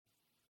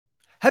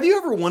Have you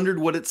ever wondered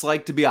what it's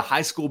like to be a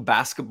high school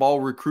basketball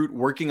recruit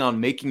working on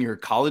making your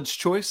college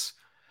choice?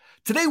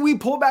 Today, we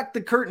pull back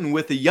the curtain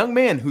with a young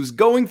man who's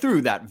going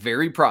through that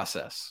very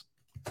process.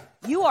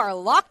 You are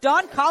Locked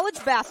On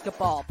College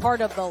Basketball, part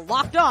of the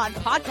Locked On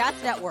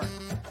Podcast Network.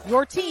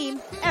 Your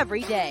team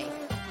every day.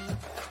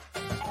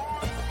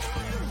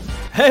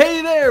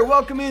 Hey there,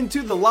 welcome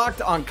into the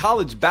Locked On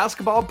College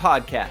Basketball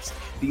Podcast,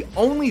 the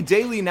only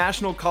daily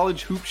national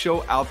college hoop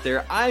show out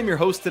there. I am your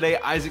host today,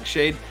 Isaac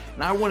Shade,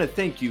 and I want to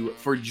thank you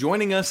for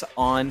joining us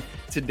on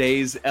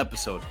today's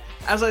episode.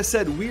 As I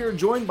said, we are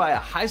joined by a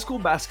high school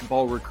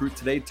basketball recruit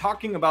today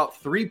talking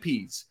about 3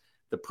 Ps: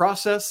 the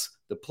process,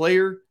 the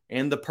player,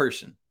 and the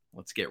person.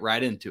 Let's get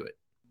right into it.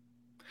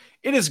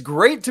 It is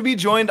great to be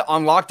joined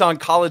on Locked On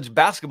College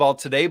Basketball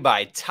today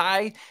by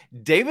Ty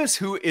Davis,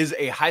 who is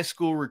a high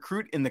school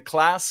recruit in the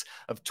class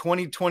of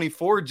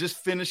 2024,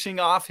 just finishing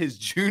off his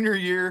junior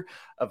year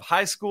of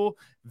high school.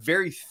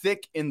 Very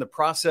thick in the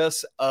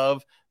process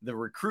of the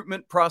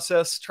recruitment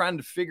process, trying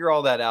to figure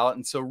all that out.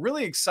 And so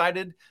really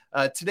excited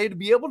today to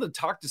be able to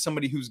talk to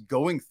somebody who's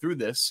going through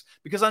this,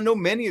 because I know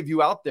many of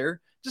you out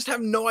there just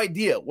have no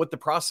idea what the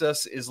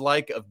process is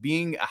like of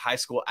being a high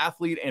school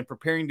athlete and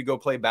preparing to go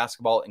play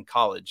basketball in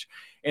college.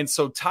 And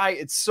so, Ty,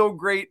 it's so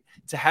great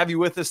to have you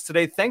with us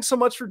today. Thanks so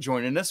much for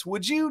joining us.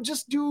 Would you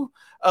just do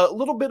a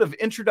little bit of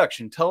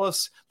introduction? Tell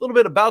us a little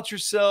bit about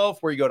yourself,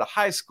 where you go to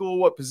high school,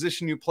 what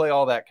position you play,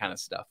 all that kind of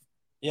stuff.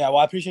 Yeah, well,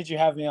 I appreciate you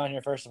having me on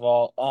here, first of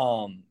all.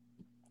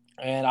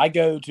 And I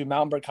go to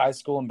Mountain Brook High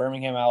School in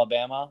Birmingham,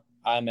 Alabama.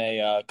 I'm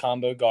a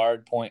combo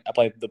guard point. I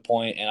play the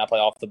point and I play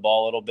off the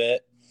ball a little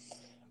bit.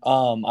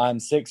 I'm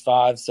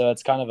 6'5", so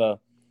it's kind of a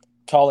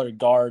taller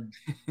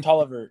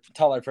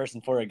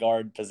person for a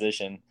guard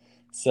position.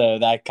 So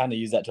that I kind of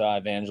use that to my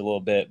advantage a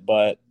little bit,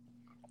 but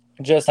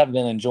just have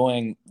been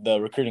enjoying the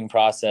recruiting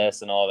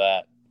process and all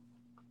that.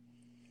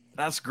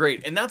 That's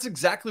great. And that's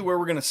exactly where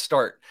we're going to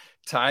start,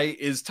 Ty,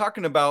 is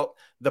talking about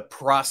the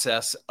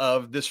process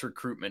of this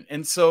recruitment.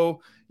 And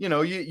so,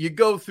 you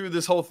go through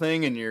this whole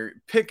thing and you're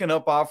picking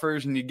up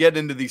offers and you get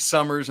into these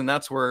summers, and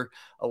that's where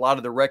a lot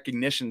of the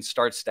recognition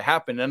starts to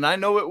happen. And I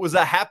know it was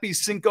a happy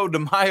Cinco de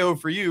Mayo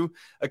for you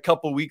a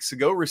couple weeks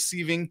ago,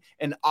 receiving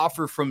an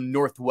offer from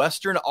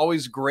Northwestern.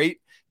 Always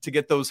great to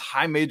get those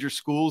high major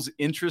schools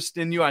interest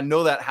in you. I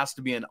know that has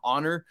to be an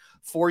honor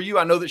for you.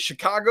 I know that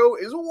Chicago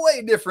is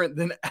way different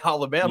than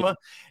Alabama.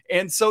 Yeah.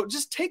 And so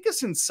just take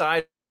us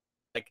inside.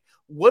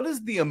 What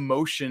is the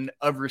emotion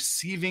of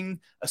receiving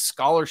a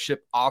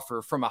scholarship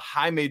offer from a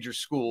high major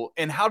school,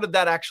 and how did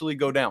that actually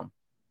go down?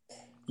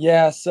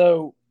 Yeah,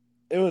 so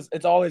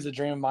it's always a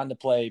dream of mine to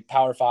play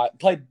Power 5,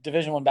 play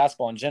Division I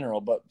basketball in general,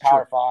 but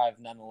Power 5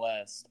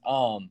 nonetheless.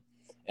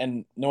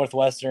 And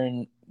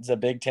Northwestern is a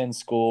Big Ten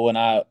school,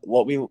 and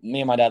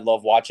me and my dad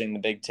love watching the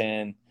Big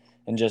Ten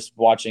and just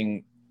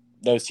watching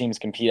those teams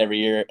compete every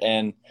year.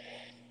 And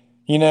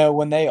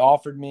when they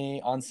offered me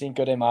on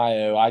Cinco de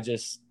Mayo,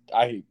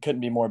 I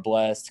couldn't be more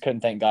blessed. Couldn't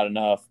thank God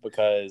enough,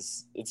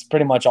 because it's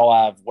pretty much all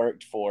I've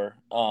worked for.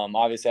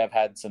 Obviously, I've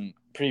had some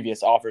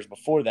previous offers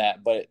before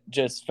that, but it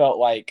just felt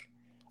like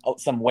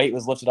some weight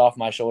was lifted off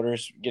my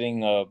shoulders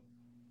getting a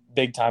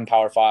big-time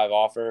Power 5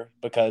 offer,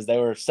 because they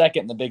were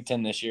second in the Big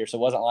Ten this year, so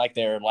it wasn't like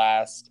they were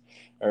last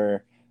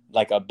or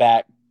like a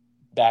back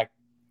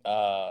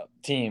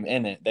team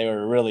in it. They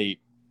were a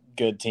really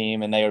good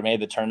team, and they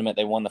made the tournament.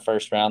 They won the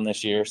first round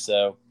this year,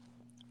 so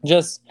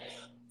just –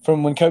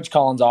 from when Coach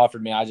Collins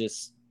offered me, I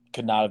just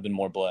could not have been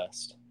more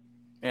blessed.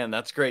 Man,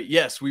 that's great.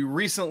 Yes, we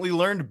recently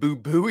learned Boo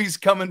Buie's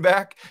coming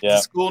back to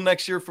school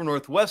next year for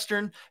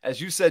Northwestern. As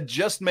you said,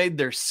 just made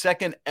their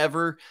second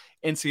ever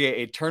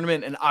NCAA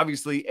tournament, and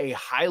obviously a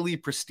highly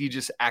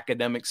prestigious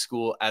academic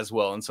school as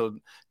well. And so,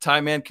 Ty,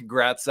 man,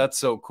 congrats. That's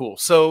so cool.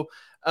 So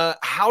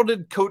how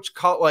did Coach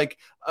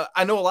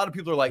I know a lot of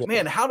people are like,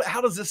 man,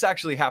 how does this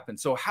actually happen?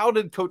 So how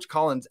did Coach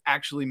Collins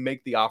actually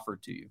make the offer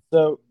to you?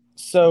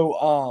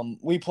 So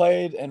we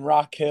played in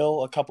Rock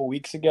Hill a couple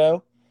weeks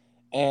ago,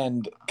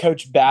 and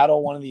Coach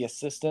Battle, one of the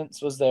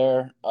assistants, was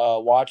there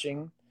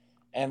watching.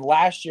 And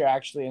last year,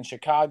 actually, in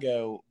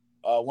Chicago,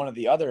 one of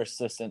the other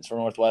assistants for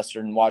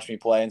Northwestern watched me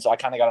play, and so I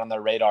kind of got on their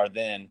radar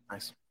then.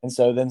 Nice. And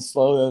so then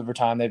slowly over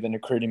time, they've been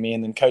recruiting me,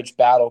 and then Coach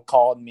Battle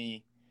called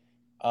me,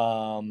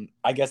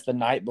 I guess the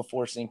night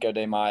before Cinco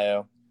de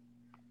Mayo,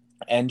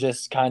 and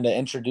just kind of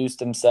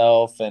introduced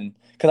himself. And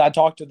because I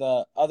talked to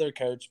the other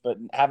coach, but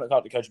haven't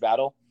talked to Coach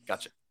Battle.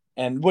 Gotcha.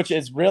 And which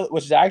is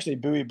actually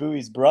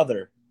Buie's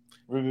brother.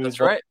 That's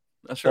right.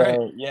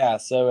 Yeah.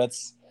 So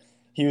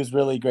he was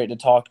really great to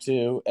talk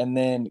to. And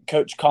then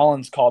Coach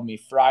Collins called me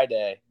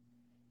Friday,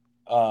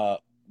 the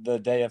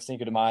day of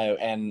Cinco de Mayo,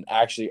 and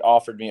actually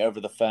offered me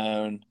over the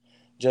phone.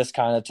 Just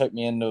kind of took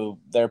me into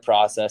their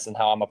process and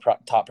how I'm a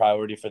top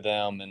priority for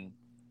them, and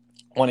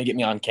want to get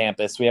me on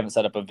campus. We haven't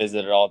set up a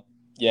visit at all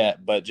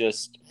yet, but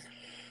just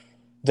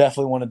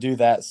definitely want to do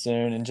that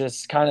soon, and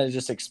just kind of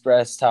just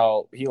expressed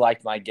how he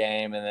liked my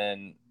game. And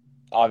then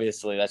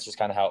obviously that's just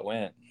kind of how it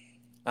went.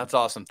 That's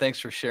awesome. Thanks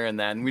for sharing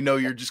that. And we know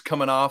you're just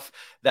coming off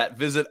that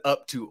visit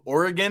up to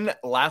Oregon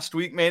last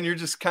week, man. You're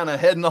just kind of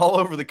heading all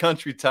over the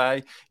country,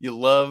 Ty. You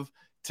love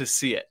to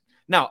see it.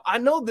 Now, I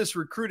know this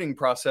recruiting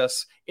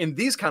process in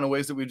these kind of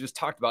ways that we just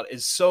talked about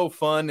is so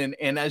fun.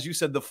 And as you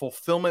said, the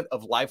fulfillment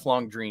of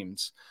lifelong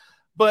dreams.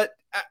 But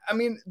I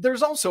mean,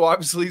 there's also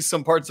obviously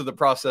some parts of the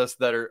process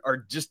that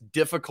are just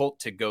difficult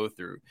to go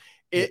through.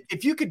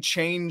 If you could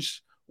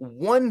change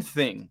one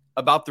thing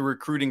about the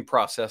recruiting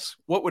process,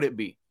 what would it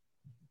be?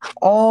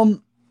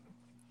 The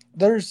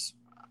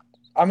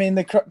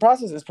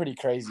process is pretty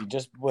crazy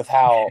just with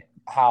how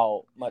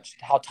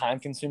time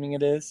consuming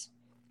it is.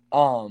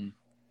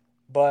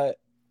 But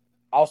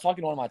I was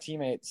talking to one of my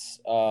teammates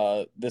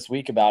this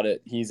week about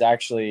it. He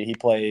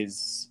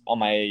plays on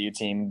my AAU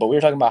team, but we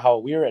were talking about how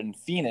we were in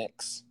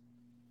Phoenix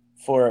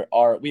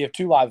we have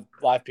two live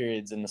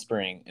periods in the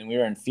spring, and we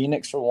were in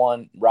Phoenix for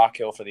one, Rock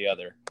Hill for the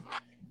other.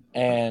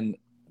 And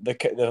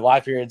the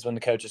live periods when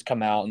the coaches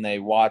come out and they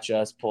watch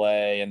us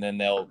play, and then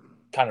they'll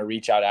kind of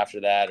reach out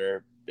after that,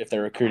 or if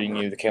they're recruiting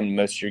you, they come to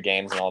most of your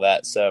games and all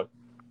that. So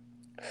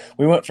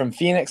we went from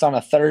Phoenix on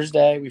a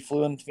Thursday. We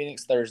flew in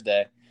Phoenix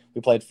Thursday.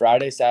 We played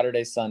Friday,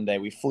 Saturday, Sunday.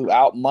 We flew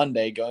out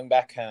Monday going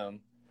back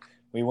home.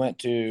 We went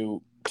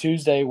to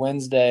Tuesday,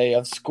 Wednesday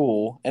of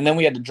school, and then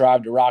we had to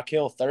drive to Rock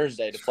Hill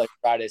Thursday to play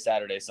Friday,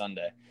 Saturday,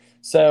 Sunday.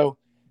 So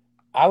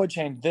I would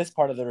change this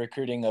part of the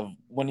recruiting of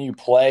when you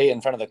play in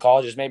front of the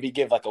colleges, maybe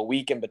give like a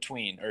week in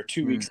between or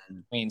 2 weeks in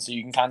between, so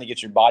you can kind of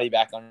get your body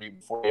back on you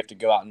before you have to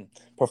go out and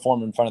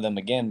perform in front of them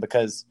again,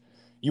 because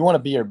you want to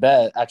be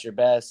at your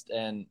best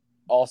and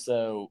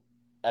also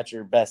at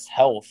your best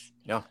health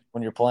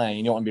when you're playing.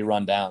 You don't want to be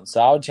run down.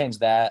 So I would change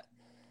that.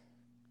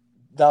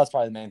 That was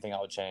probably the main thing I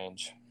would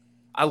change.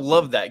 I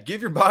love that. Give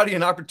your body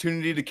an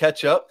opportunity to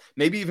catch up,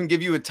 maybe even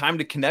give you a time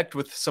to connect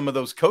with some of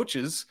those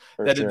coaches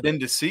have been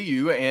to see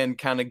you and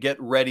kind of get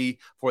ready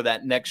for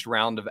that next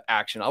round of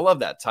action. I love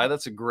that, Ty.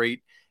 That's a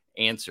great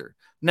answer.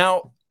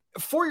 Now,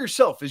 for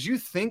yourself, as you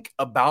think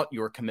about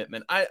your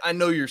commitment, I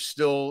know you're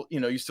still,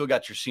 you still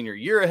got your senior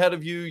year ahead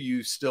of you.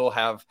 You still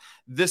have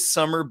this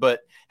summer,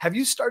 but have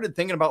you started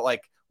thinking about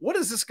like, what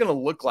is this going to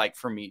look like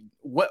for me?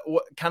 What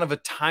kind of a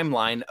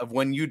timeline of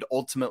when you'd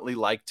ultimately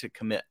like to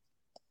commit?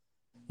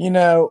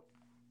 I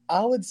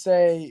would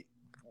say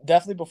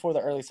definitely before the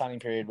early signing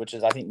period, which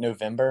is I think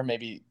November,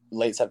 maybe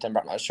late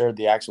September. I'm not sure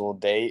the actual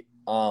date.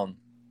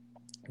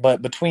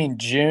 But between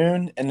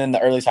June and then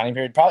the early signing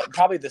period,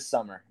 probably this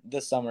summer.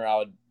 This summer, I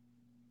would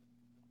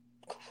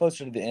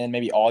closer to the end,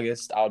 maybe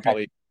August. I would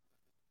probably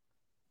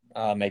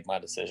make my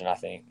decision, I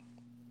think.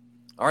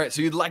 All right,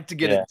 so you'd like to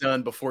get it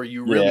done before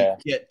you really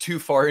get too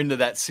far into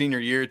that senior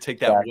year,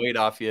 take that weight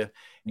off you,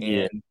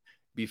 and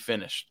be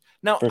finished.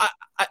 Now,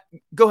 I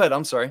go ahead.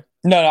 I'm sorry.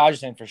 No, I was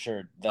just saying for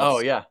sure.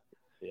 Yeah.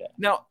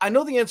 Now, I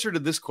know the answer to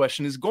this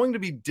question is going to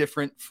be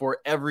different for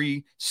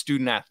every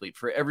student athlete,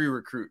 for every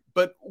recruit.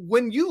 But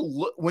when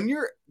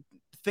you're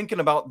thinking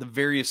about the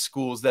various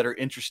schools that are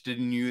interested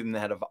in you and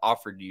that have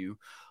offered you,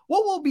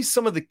 what will be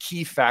some of the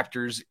key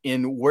factors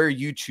in where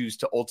you choose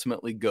to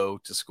ultimately go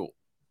to school?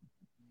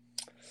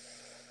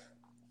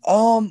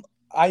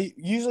 I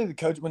usually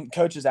when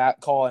coaches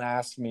call and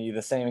ask me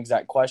the same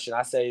exact question,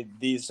 I say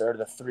these are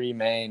the three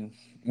main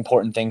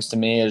important things to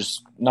me.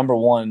 Is number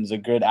one is a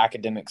good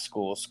academic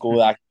school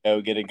that I can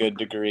go get a good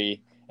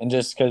degree, and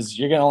just because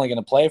you're only going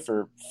to play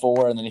for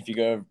 4, and then if you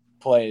go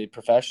play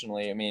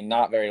professionally, I mean,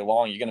 not very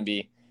long, you're going to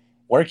be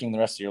working the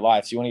rest of your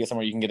life. So you want to get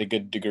somewhere you can get a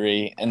good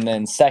degree, and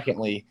then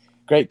secondly,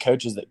 great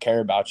coaches that care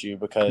about you,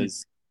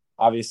 because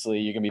obviously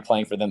you're going to be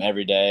playing for them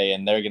every day,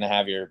 and they're going to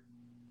have your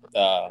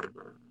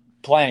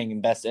playing in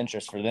best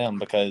interest for them,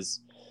 because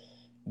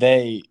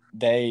they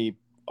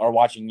are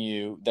watching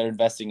you, they're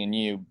investing in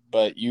you,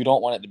 but you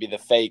don't want it to be the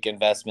fake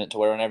investment to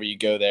where whenever you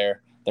go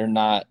there, they're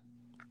not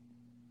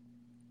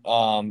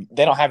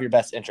they don't have your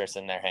best interest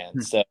in their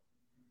hands. So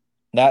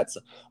that's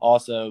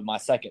also my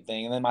second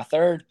thing. And then my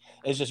third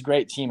is just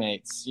great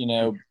teammates,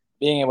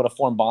 being able to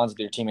form bonds with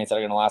your teammates that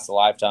are going to last a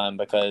lifetime,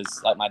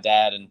 because like my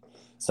dad and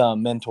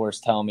some mentors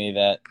tell me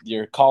that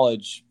your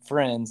college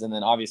friends and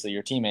then obviously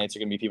your teammates are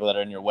going to be people that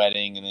are in your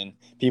wedding, and then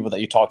people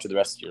that you talk to the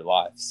rest of your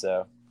life.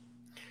 So,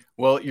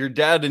 well, your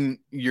dad and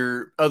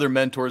your other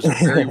mentors are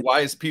very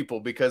wise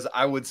people, because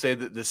I would say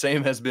that the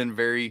same has been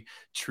very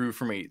true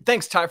for me.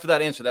 Thanks, Ty, for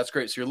that answer. That's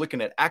great. So you're looking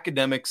at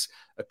academics,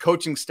 a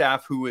coaching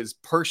staff who is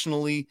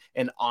personally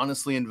and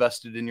honestly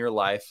invested in your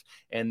life,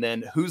 and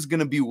then who's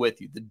going to be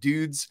with you, the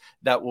dudes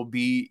that will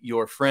be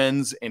your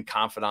friends and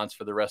confidants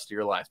for the rest of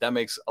your life. That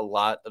makes a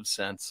lot of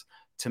sense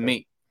to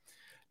me.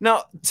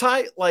 Now,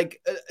 Ty,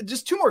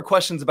 just 2 more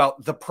questions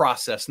about the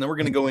process, and then we're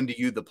going to go into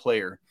you, the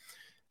player.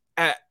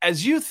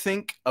 As you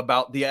think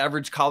about the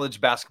average college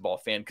basketball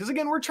fan, because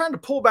again, we're trying to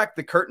pull back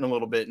the curtain a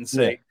little bit and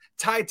say,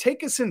 Ty,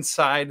 take us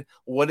inside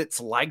what it's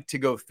like to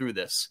go through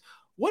this.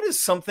 What is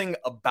something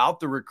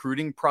about the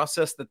recruiting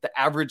process that the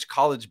average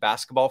college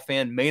basketball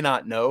fan may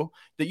not know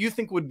that you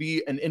think would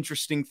be an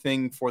interesting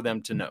thing for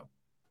them to know?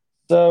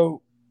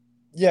 So,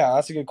 yeah,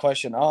 that's a good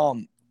question.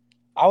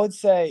 I would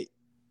say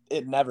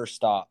it never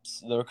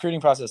stops. The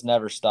recruiting process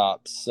never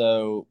stops.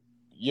 So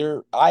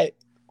the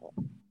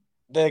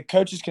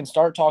coaches can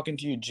start talking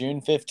to you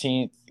June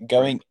 15th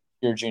going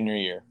your junior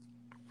year.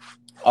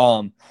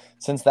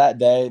 Since that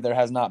day, there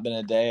has not been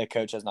a day a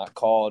coach has not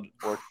called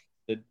or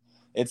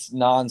it's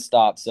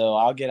nonstop. So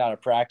I'll get out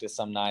of practice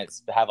some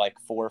nights to have like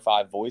 4 or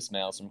 5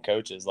 voicemails from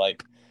coaches.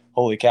 Like,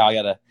 holy cow,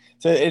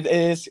 so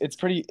it's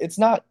pretty, it's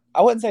not,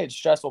 I wouldn't say it's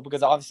stressful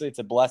because obviously it's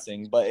a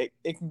blessing, but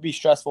it can be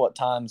stressful at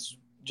times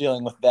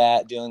dealing with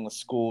that, dealing with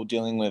school,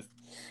 dealing with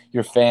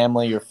your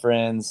family, your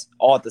friends,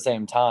 all at the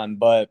same time.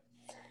 But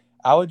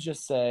I would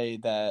just say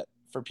that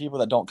for people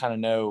that don't kind of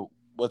know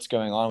what's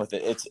going on with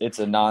it, it's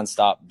a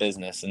nonstop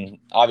business, and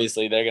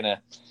obviously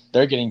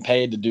they're getting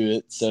paid to do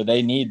it, so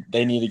they need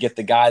to get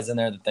the guys in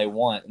there that they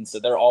want, and so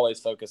they're always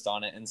focused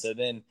on it. And so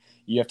then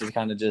you have to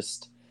kind of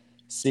just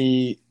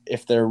see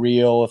if they're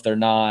real, if they're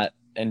not,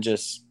 and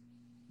just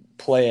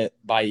play it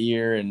by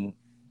ear. And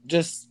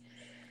just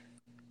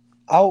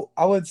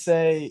I would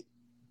say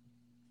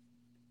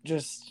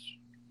just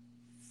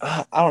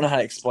I don't know how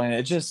to explain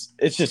it.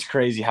 It's just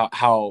crazy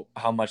how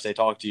much they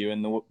talk to you,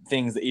 and the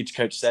things that each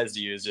coach says to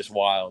you is just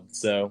wild.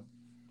 So,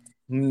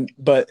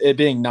 but it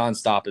being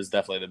nonstop is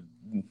definitely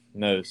the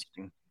most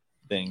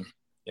thing.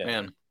 Yeah.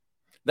 Man,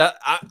 that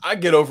I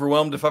get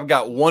overwhelmed if I've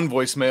got one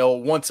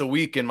voicemail once a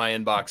week in my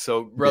inbox.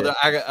 So, brother,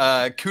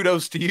 yeah.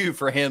 Kudos to you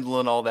for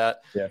handling all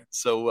that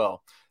so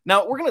well.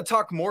 Now, we're going to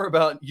talk more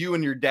about you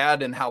and your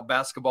dad and how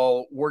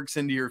basketball works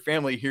into your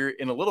family here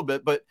in a little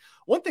bit. But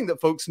one thing that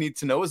folks need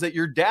to know is that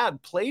your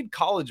dad played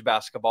college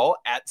basketball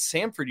at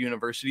Samford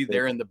University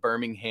there in the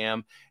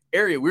Birmingham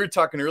area. We were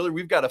talking earlier.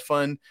 We've got a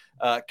fun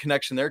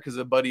connection there because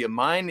a buddy of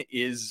mine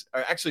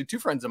actually 2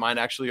 friends of mine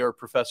actually are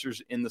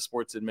professors in the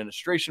sports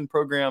administration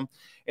program.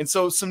 And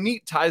so some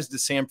neat ties to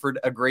Samford,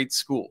 a great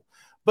school.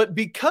 But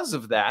because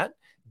of that,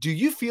 do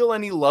you feel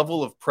any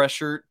level of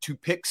pressure to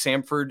pick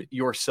Samford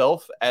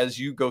yourself as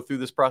you go through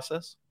this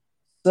process?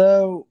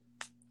 So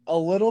a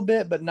little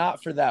bit, but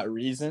not for that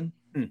reason.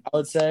 I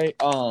would say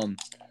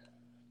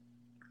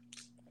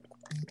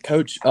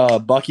Coach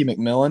Bucky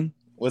McMillan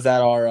was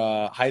at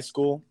our high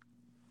school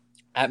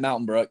at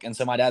Mountain Brook. And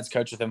so my dad's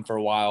coached with him for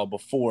a while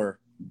before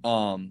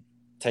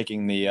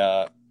taking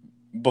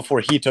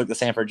before he took the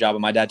Samford job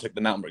and my dad took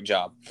the Mountain Brook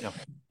job. Yeah.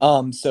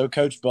 So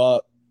Coach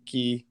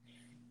Bucky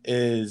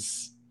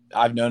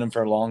I've known him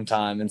for a long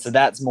time. And so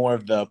that's more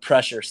of the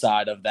pressure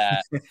side of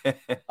that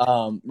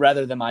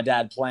rather than my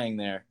dad playing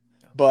there.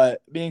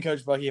 But being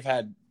Coach Bucky, I've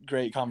had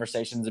great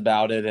conversations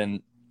about it.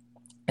 And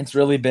it's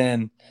really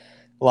been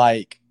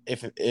like,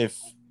 if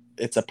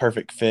it's a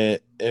perfect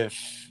fit,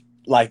 if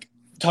like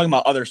talking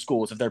about other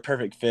schools, if they're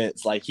perfect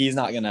fits, like he's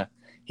not gonna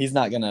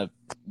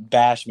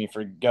bash me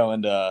for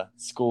going to a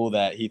school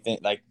that he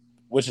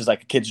which is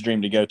like a kid's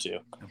dream to go to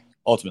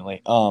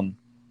ultimately.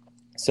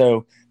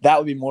 So that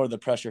would be more of the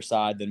pressure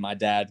side than my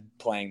dad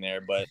playing there,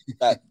 but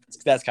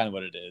that's kind of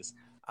what it is.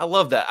 I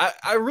love that.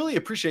 I really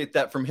appreciate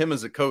that from him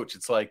as a coach.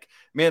 It's like,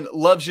 man,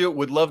 loves you,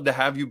 would love to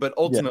have you, but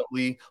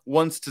ultimately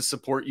wants to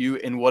support you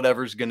in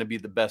whatever's going to be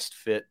the best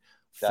fit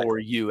for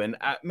you. And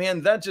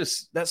man, that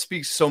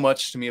speaks so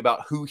much to me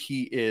about who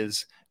he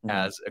is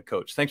as a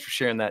coach. Thanks for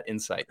sharing that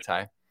insight,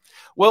 Ty.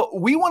 Well,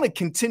 we want to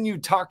continue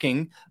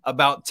talking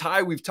about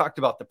Ty. We've talked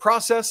about the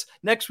process.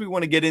 Next, we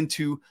want to get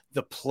into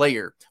the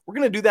player. We're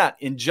going to do that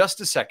in just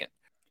a second.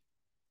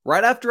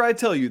 Right after I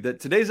tell you that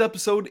today's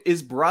episode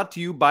is brought to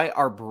you by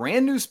our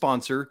brand new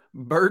sponsor,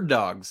 Bird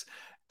Dogs.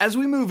 As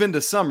we move into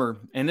summer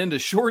and into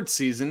short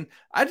season,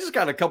 I just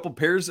got a couple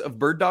pairs of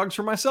Bird Dogs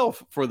for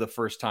myself for the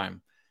first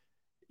time.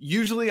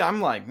 Usually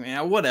I'm like,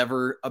 man,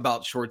 whatever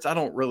about shorts. I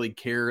don't really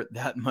care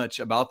that much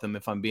about them,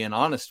 if I'm being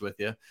honest with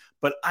you.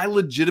 But I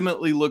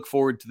legitimately look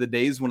forward to the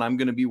days when I'm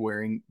going to be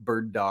wearing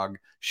Bird Dog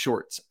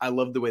shorts. I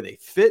love the way they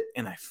fit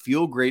and I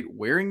feel great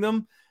wearing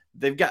them.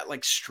 They've got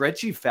like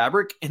stretchy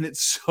fabric and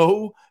it's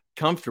so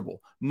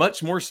comfortable,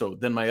 much more so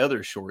than my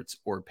other shorts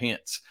or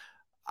pants.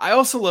 I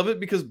also love it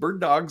because Bird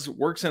Dogs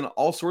works in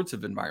all sorts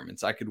of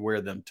environments. I could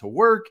wear them to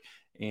work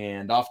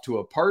and off to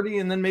a party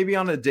and then maybe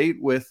on a date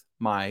with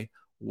my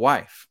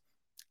wife.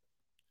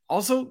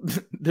 Also,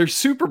 they're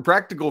super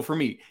practical for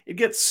me. It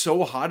gets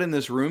so hot in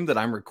this room that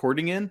I'm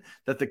recording in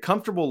that the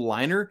comfortable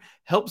liner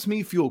helps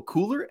me feel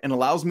cooler and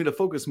allows me to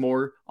focus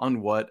more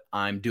on what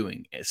I'm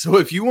doing. So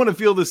if you want to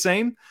feel the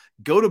same,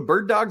 go to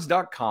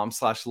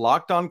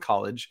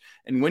birddogs.com/lockedoncollege.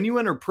 And when you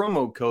enter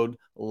promo code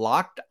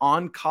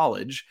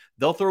LOCKEDONCollege,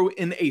 they'll throw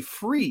in a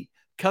free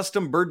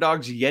custom Bird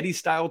Dogs Yeti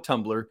style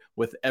tumbler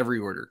with every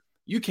order.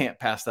 You can't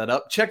pass that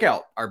up. Check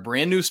out our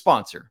brand new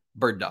sponsor,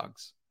 Bird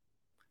Dogs.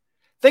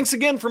 Thanks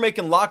again for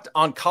making Locked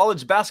on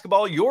College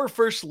Basketball your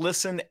first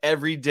listen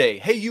every day.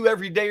 Hey, you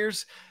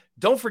everydayers,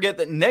 don't forget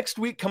that next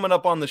week coming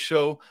up on the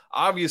show,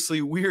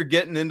 obviously we are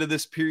getting into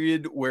this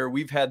period where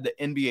we've had the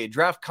NBA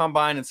draft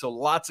combine, and so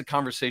lots of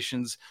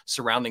conversations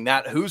surrounding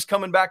that. Who's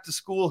coming back to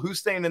school? Who's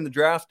staying in the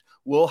draft?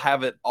 We'll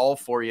have it all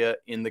for you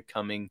in the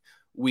coming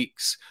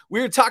weeks.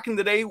 We are talking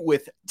today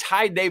with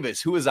Ty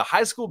Davis, who is a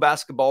high school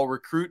basketball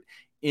recruit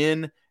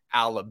in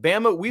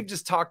Alabama. We've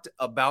just talked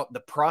about the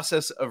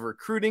process of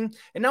recruiting,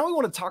 and now we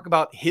want to talk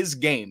about his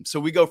game. So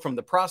we go from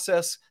the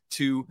process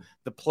to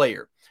the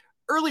player.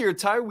 Earlier,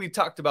 Ty, we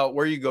talked about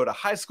where you go to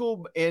high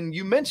school, and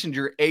you mentioned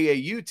your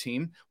AAU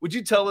team. Would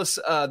you tell us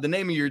the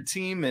name of your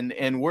team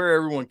and where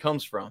everyone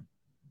comes from?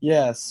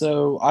 Yeah,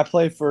 so I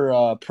play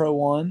for Pro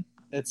One.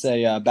 It's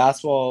a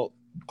basketball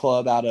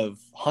club out of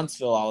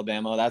Huntsville,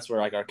 Alabama. That's where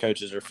like our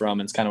coaches are from.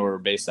 And it's kind of where we're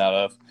based out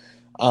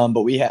of.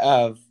 But we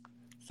have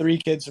 3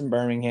 kids from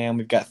Birmingham.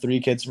 We've got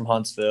 3 kids from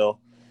Huntsville,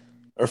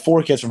 or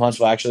 4 kids from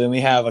Huntsville actually. And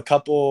we have a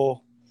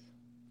couple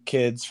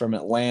kids from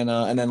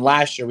Atlanta, and then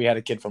last year we had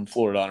a kid from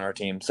Florida on our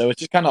team. So it's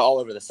just kind of all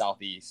over the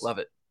Southeast. Love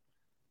it.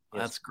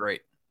 That's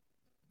great.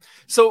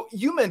 So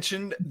you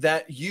mentioned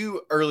that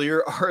you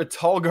earlier are a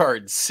tall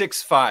guard,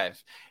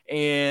 6'5",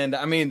 and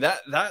I mean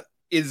that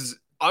is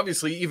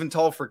obviously even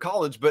tall for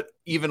college, but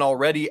even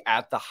already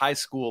at the high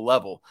school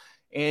level.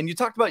 And you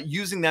talked about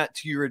using that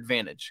to your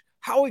advantage.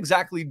 How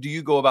exactly do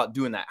you go about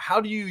doing that? How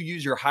do you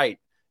use your height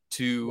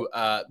to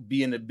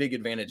be in a big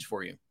advantage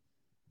for you?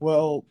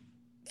 Well,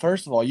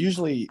 first of all,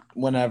 usually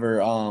whenever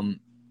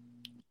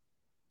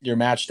you're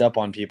matched up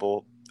on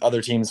people,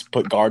 other teams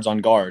put guards on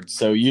guards.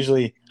 So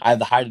usually I have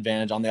the height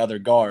advantage on the other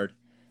guard.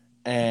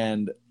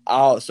 And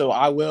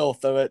I will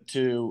throw it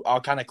to –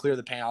 I'll kind of clear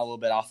the paint out a little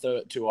bit. I'll throw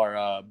it to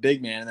our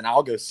big man, and then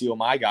I'll go seal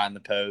my guy in the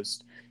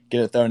post,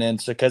 get it thrown in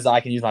because I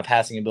can use my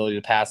passing ability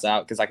to pass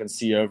out because I can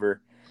see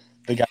over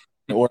the guy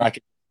or I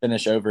can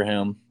finish over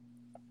him.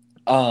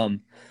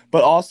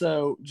 But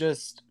also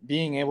just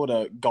being able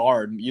to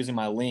guard using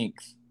my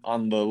length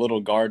on the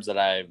little guards that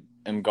I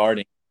am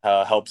guarding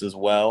helps as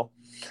well.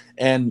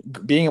 And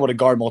being able to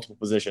guard multiple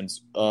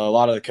positions. A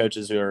lot of the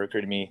coaches who are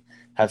recruiting me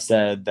have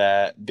said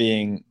that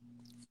being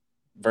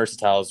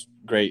versatile is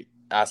a great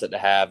asset to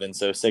have. And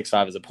so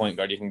 6'5" as a point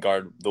guard, you can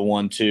guard the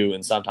 1, 2,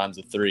 and sometimes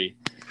the 3.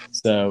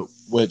 So,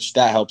 which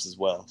that helps as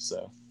well.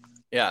 So.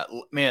 Yeah,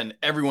 man,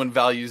 everyone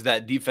values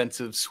that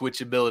defensive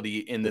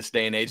switchability in this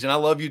day and age. And I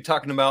love you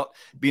talking about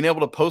being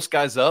able to post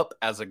guys up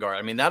as a guard.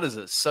 I mean, that is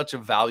such a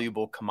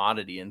valuable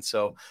commodity. And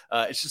so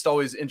it's just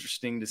always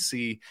interesting to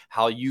see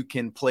how you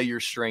can play your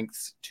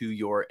strengths to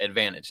your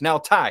advantage. Now,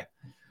 Ty,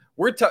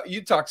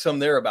 you talked some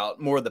there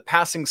about more of the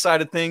passing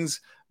side of things.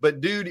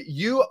 But, dude,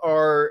 you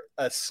are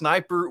a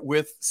sniper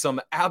with some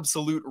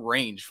absolute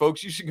range.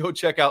 Folks, you should go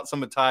check out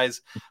some of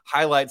Ty's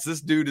highlights. This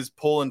dude is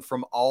pulling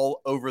from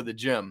all over the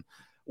gym.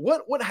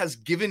 What has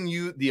given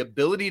you the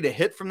ability to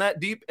hit from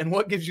that deep, and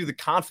what gives you the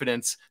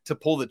confidence to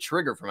pull the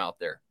trigger from out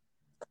there?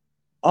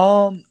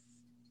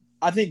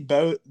 I think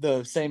both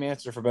the same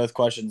answer for both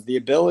questions. The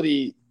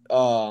ability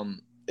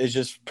is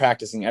just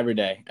practicing every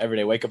day.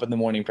 Wake up in the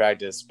morning,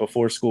 practice,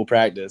 before school,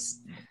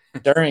 practice,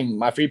 during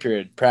my free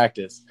period,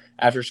 practice,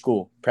 after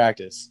school,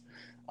 practice.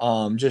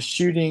 Just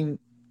shooting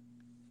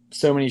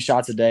so many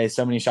shots a day,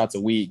 so many shots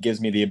a week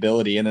gives me the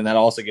ability, and then that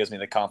also gives me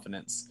the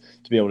confidence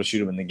to be able to shoot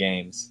them in the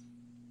games.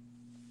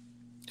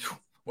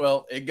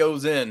 Well, it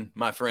goes in,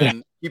 my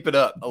friend. Keep it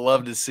up. I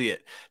love to see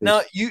it.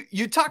 Now,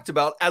 you talked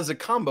about as a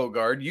combo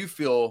guard, you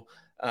feel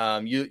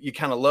you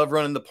kind of love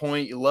running the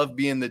point. You love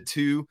being the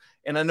 2.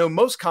 And I know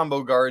most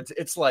combo guards,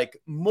 it's like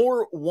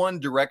more one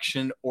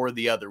direction or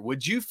the other.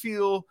 Would you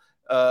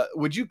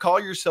call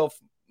yourself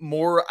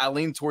more I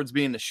lean towards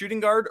being a shooting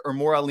guard or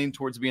more I lean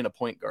towards being a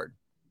point guard?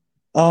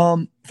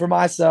 For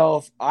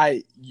myself,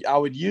 I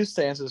would used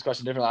to answer this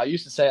question differently. I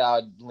used to say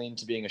I would lean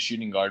to being a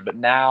shooting guard, but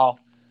now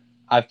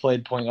I've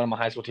played point guard on my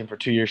high school team for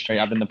 2 years straight.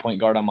 I've been the point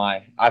guard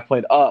I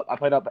played up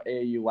at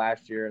AAU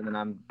last year, and then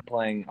I'm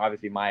playing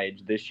obviously my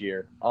age this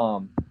year.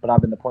 But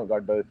I've been the point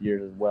guard both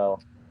years as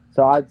well.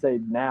 So I'd say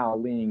now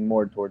leaning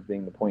more towards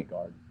being the point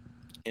guard.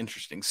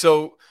 Interesting.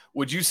 So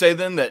would you say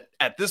then that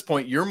at this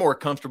point you're more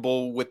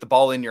comfortable with the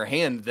ball in your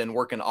hand than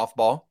working off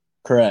ball?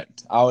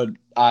 Correct.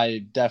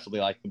 I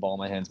definitely like the ball in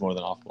my hands more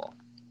than off ball.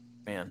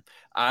 Man,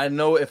 I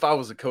know if I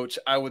was a coach,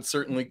 I would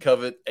certainly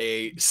covet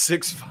a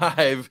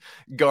 6'5"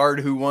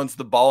 guard who wants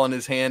the ball in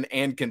his hand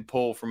and can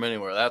pull from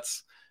anywhere.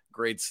 That's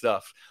great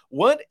stuff.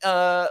 What,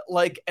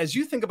 as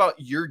you think about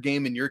your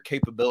game and your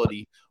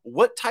capability,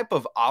 what type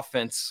of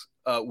offense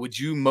would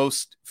you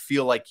most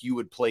feel like you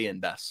would play in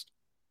best?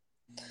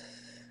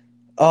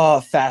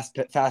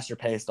 Faster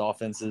paced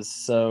offenses.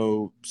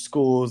 So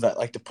schools that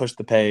like to push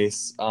the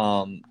pace.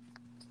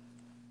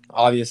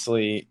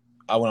 Obviously,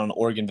 I went on an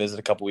Oregon visit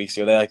a couple weeks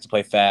ago. They like to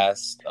play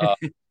fast.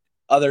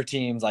 Other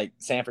teams like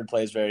Sanford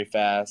plays very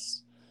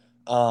fast.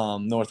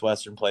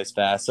 Northwestern plays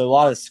fast. So a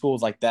lot of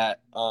schools like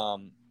that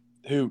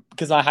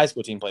because my high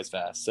school team plays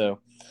fast. So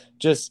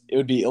just it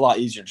would be a lot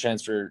easier to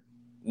transfer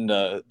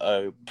into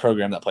a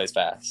program that plays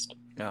fast.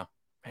 Yeah,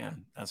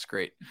 man, that's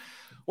great.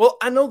 Well,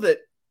 I know that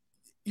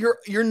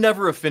you're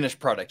never a finished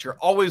product. You're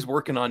always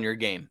working on your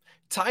game.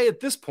 Ty, at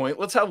this point,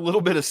 let's have a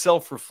little bit of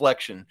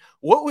self-reflection.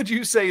 What would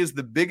you say is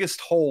the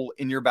biggest hole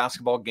in your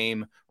basketball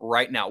game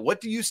right now? What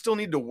do you still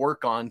need to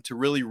work on to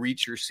really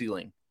reach your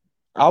ceiling?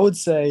 I would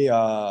say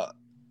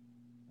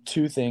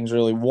 2 things,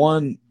 really.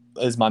 One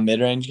is my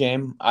mid-range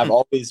game. I've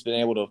always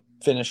been able to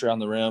finish around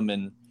the rim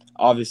and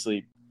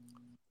obviously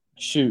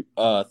shoot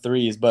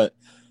threes, but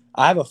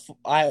I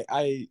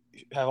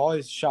have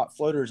always shot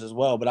floaters as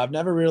well, but I've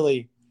never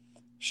really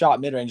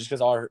shot mid range just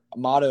because our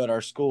motto at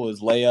our school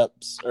is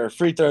layups or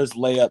free throws,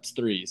 layups,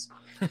 threes.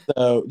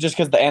 So just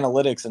because the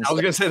analytics and I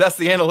was going to say that's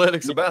the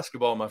analytics of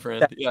basketball, my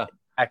friend. Yeah,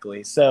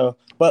 exactly. So,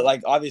 but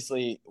like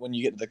obviously when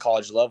you get to the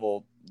college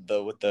level,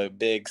 with the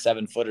big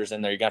 7-footers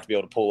in there, you're gonna have to be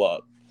able to pull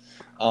up.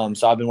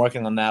 So I've been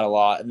working on that a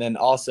lot, and then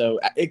also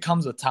it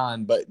comes with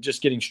time, but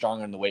just getting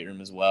stronger in the weight room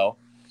as well.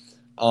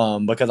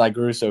 Because I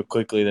grew so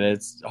quickly that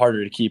it's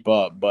harder to keep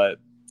up, but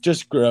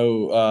just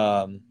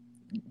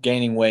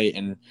gaining weight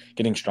and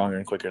getting stronger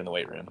and quicker in the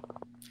weight room.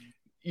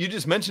 You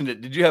just mentioned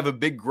it. Did you have a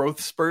big growth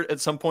spurt at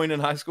some point in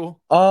high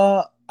school?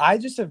 I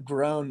just have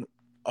grown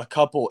a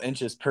couple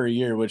inches per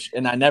year,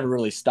 and I never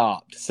really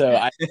stopped. So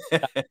I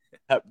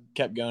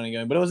kept going and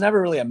going, but it was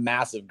never really a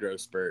massive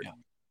growth spurt. Yeah.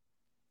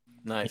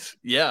 Nice.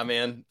 Yeah,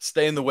 man.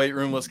 Stay in the weight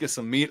room. Let's get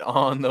some meat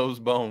on those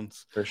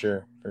bones. For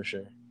sure.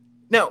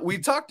 Now, we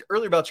talked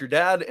earlier about your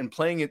dad and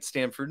playing at at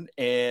Samford,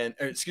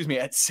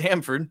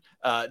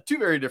 two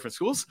very different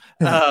schools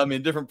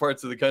in different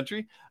parts of the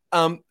country.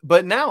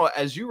 But now,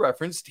 as you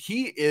referenced,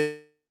 he is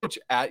coach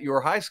at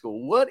your high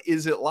school. What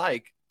is it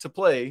like to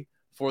play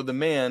for the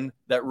man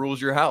that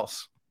rules your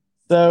house?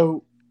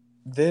 So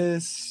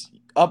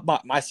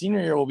my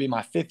senior year will be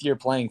my 5th year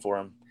playing for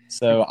him.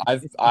 So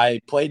I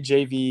played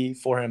JV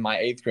for him my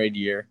 8th grade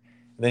year.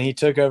 Then he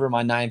took over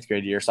my 9th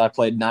grade year. So I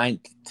played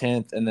 9th,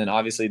 10th, and then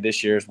obviously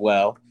this year as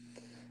well.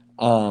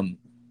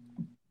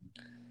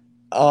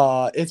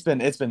 It's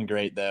been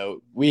great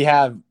though. We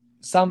have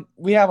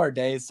our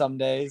days, some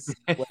days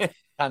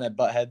kind of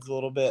butt heads a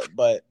little bit,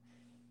 but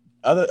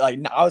I would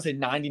say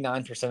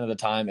 99% of the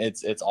time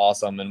it's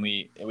awesome, and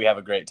we have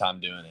a great time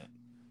doing it.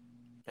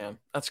 Yeah,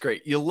 that's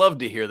great. You love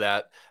to hear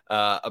that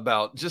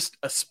about just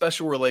a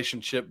special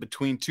relationship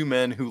between two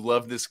men who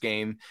love this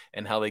game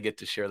and how they get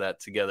to share that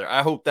together.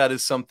 I hope that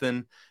is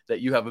something that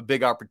you have a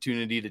big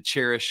opportunity to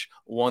cherish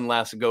one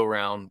last go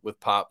round with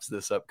Pops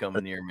this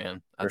upcoming year,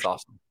 man. That's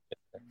awesome.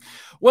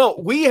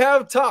 Well, we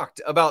have talked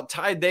about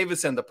Ty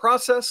Davis and the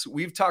process.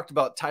 We've talked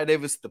about Ty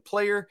Davis, the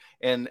player.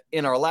 And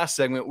in our last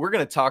segment, we're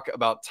going to talk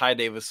about Ty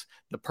Davis,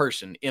 the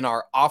person, in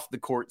our off the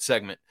court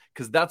segment,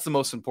 because that's the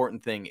most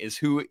important thing, is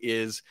who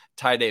is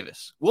Ty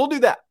Davis. We'll do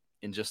that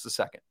in just a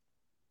second.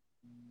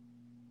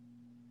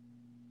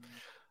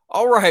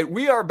 All right,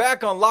 we are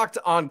back on Locked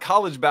On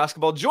College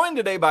Basketball, joined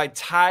today by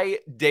Ty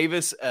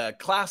Davis, a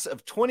class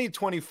of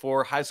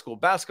 2024 high school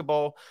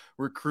basketball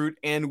recruit.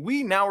 And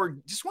we now are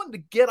just wanting to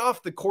get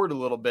off the court a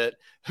little bit.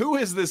 Who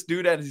is this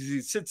dude as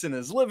he sits in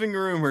his living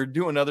room or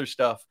doing other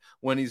stuff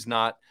when he's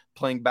not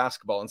playing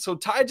basketball? And so,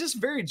 Ty, just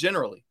very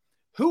generally,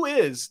 who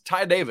is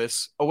Ty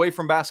Davis away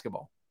from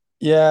basketball?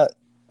 Yeah,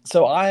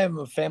 so I am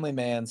a family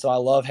man, so I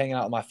love hanging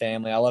out with my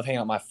family. I love hanging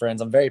out with my friends.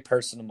 I'm very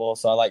personable,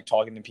 so I like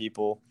talking to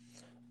people.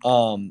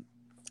 I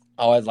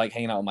always like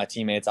hanging out with my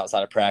teammates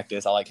outside of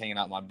practice. I like hanging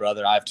out with my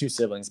brother. I have 2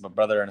 siblings, my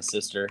brother and a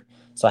sister,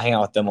 so I hang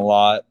out with them a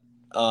lot.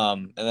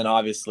 And then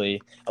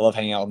obviously I love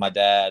hanging out with my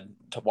dad,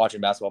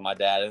 watching basketball with my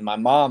dad. And my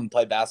mom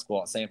played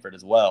basketball at Samford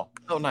as well.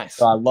 Oh, nice.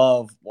 So I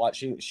love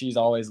she's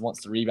always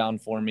wants to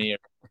rebound for me,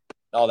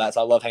 all that.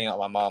 So I love hanging out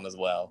with my mom as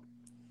well.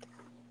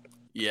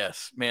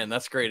 Yes, man,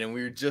 that's great. And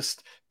we were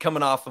just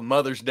coming off of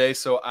Mother's Day,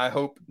 so I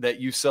hope that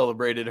you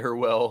celebrated her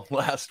well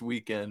last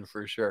weekend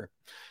for sure.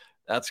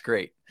 That's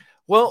great.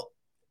 Well,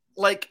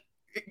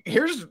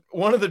 here's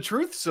one of the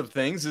truths of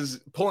things, is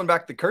pulling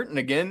back the curtain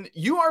again.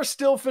 You are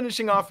still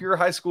finishing off your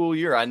high school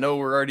year. I know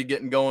we're already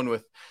getting going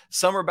with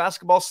summer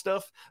basketball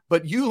stuff,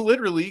 but you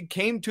literally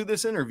came to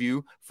this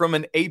interview from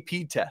an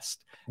AP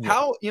test. Yeah.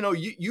 How,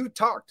 you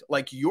talked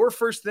like your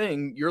first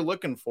thing you're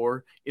looking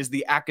for is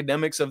the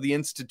academics of the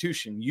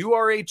institution. You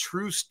are a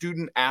true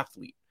student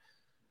athlete.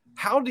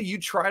 How do you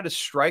try to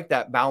strike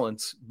that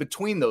balance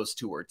between those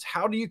two words?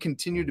 How do you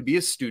continue to be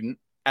a student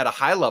at a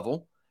high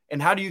level?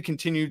 And how do you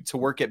continue to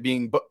work at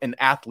being an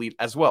athlete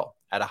as well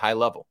at a high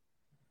level?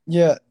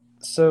 Yeah,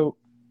 so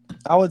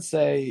I would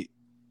say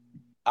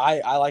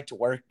I like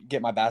to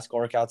get my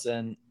basketball workouts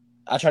in.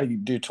 I try to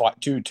do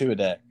two a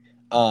day.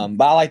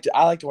 But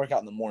I like to work out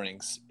in the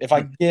mornings. If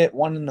I get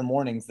one in the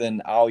mornings,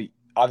 then I'll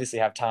obviously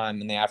have time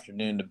in the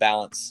afternoon to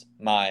balance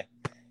my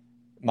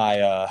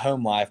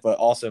home life, but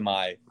also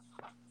my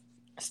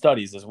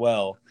studies as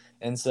well.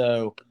 And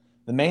so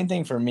the main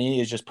thing for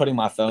me is just putting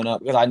my phone up,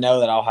 because I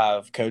know that I'll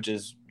have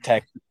coaches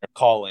texting or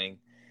calling,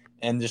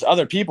 and just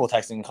other people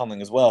texting and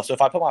calling as well. So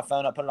if I put my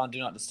phone up, put it on Do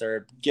Not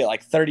Disturb, get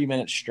like 30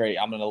 minutes straight,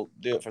 I'm going to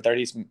do it for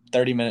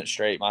 30 minutes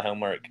straight, my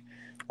homework,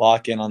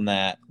 lock in on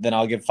that. Then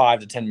I'll give 5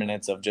 to 10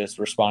 minutes of just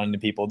responding to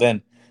people,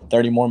 then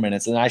 30 more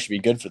minutes, and I should be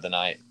good for the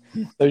night.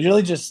 So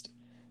really just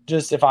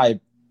if I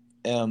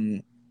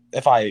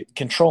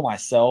control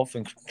myself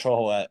and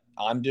control what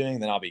I'm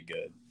doing, then I'll be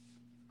good.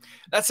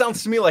 That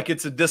sounds to me like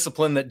it's a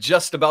discipline that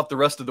just about the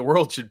rest of the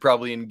world should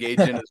probably engage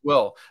in as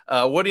well.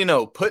 What do you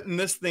know? Putting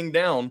this thing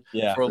down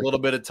for a little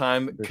bit of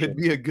time could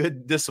be a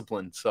good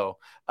discipline. So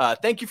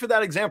thank you for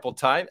that example,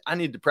 Ty. I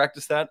need to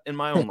practice that in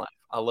my own life.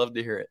 I love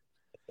to hear it.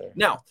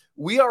 Now,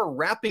 we are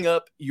wrapping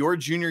up your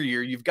junior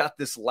year. You've got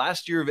this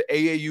last year of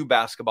AAU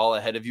basketball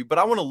ahead of you, but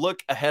I want to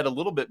look ahead a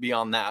little bit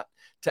beyond that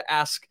to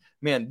ask,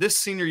 man, this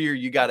senior year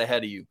you got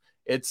ahead of you.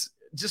 It's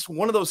just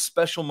one of those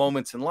special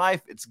moments in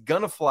life. It's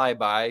going to fly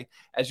by.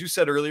 As you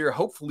said earlier,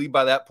 hopefully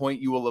by that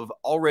point you will have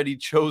already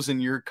chosen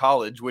your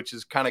college, which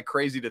is kind of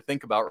crazy to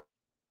think about.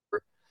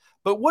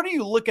 But what are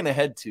you looking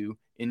ahead to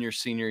in your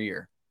senior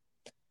year?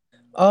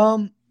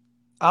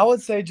 I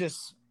would say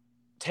just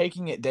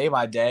taking it day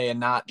by day and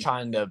not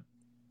trying to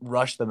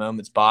rush the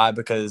moments by,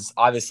 because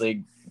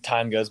obviously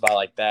time goes by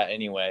like that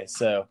anyway.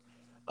 So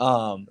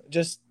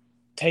just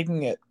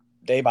taking it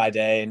day by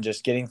day and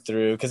just getting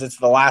through, because it's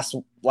the last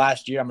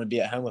year I'm going to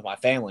be at home with my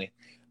family.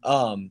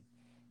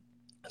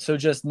 So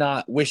just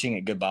not wishing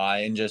it goodbye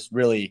and just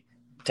really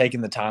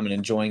taking the time and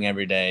enjoying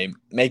every day,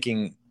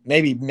 making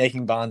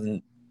bonds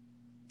and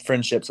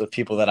friendships with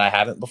people that I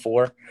haven't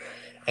before,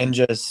 and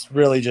just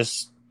really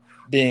just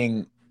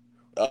being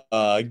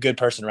a good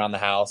person around the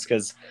house,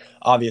 because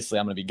obviously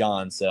I'm going to be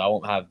gone, so I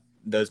won't have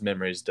those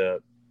memories or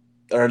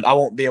I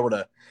won't be able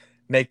to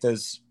make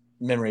those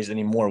memories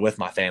anymore with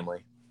my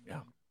family.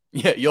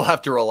 Yeah, you'll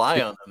have to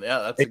rely on them. Yeah,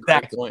 that's a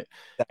great point.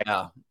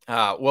 Yeah.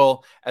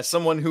 Well, as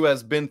someone who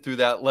has been through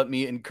that, let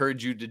me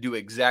encourage you to do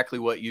exactly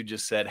what you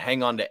just said.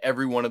 Hang on to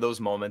every one of those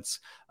moments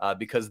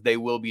because they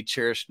will be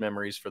cherished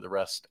memories for the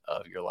rest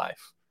of your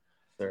life.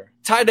 Sure.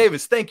 Ty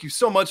Davis, thank you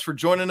so much for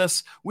joining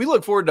us. We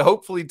look forward to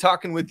hopefully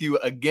talking with you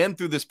again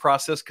through this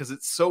process because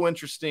it's so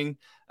interesting.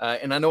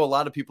 And I know a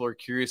lot of people are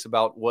curious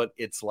about what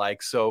it's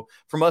like. So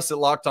from us at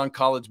Locked On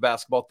College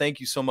Basketball, thank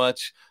you so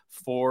much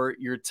for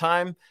your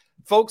time.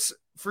 Folks,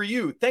 for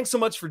you, thanks so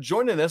much for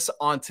joining us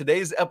on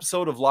today's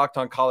episode of Locked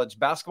On College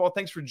Basketball.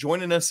 Thanks for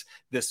joining us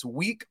this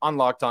week on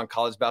Locked On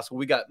College Basketball.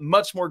 We got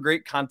much more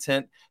great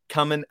content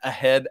coming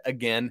ahead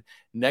again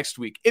next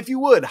week. If you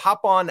would,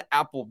 hop on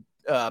Apple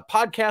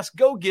Podcast,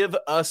 go give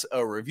us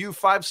a review,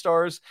 5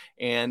 stars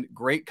and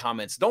great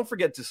comments. Don't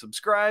forget to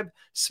subscribe,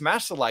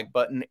 smash the like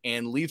button,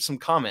 and leave some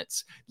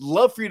comments.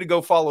 Love for you to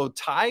go follow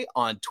Ty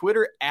on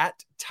Twitter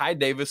at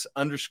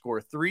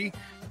TyDavis_3.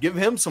 Give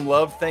him some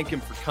love. Thank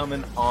him for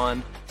coming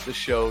on the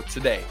show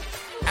today.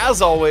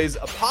 As always,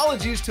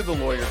 apologies to the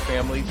Lawyer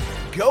family.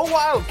 Go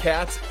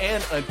Wildcats,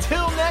 and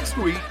until next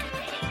week,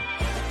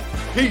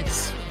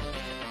 peace.